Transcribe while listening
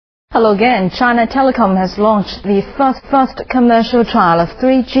Hello again. China Telecom has launched the first commercial trial of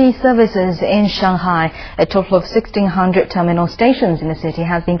 3G services in Shanghai. A total of 1,600 terminal stations in the city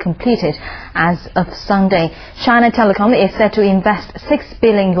have been completed as of Sunday. China Telecom is set to invest 6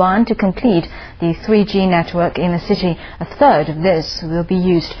 billion yuan to complete the 3G network in the city. A third of this will be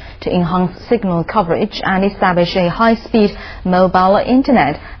used to enhance signal coverage and establish a high-speed mobile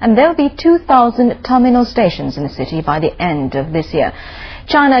internet. And there will be 2,000 terminal stations in the city by the end of this year.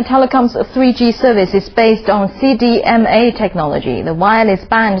 China Telecom's 3G service is based on CDMA technology. The wireless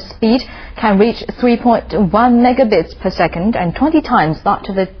band speed can reach 3.1 megabits per second and 20 times that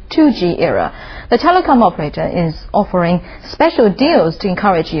of the 2G era. The telecom operator is offering special deals to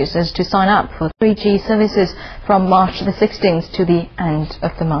encourage users to sign up for 3G services from March the 16th to the end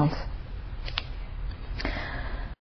of the month.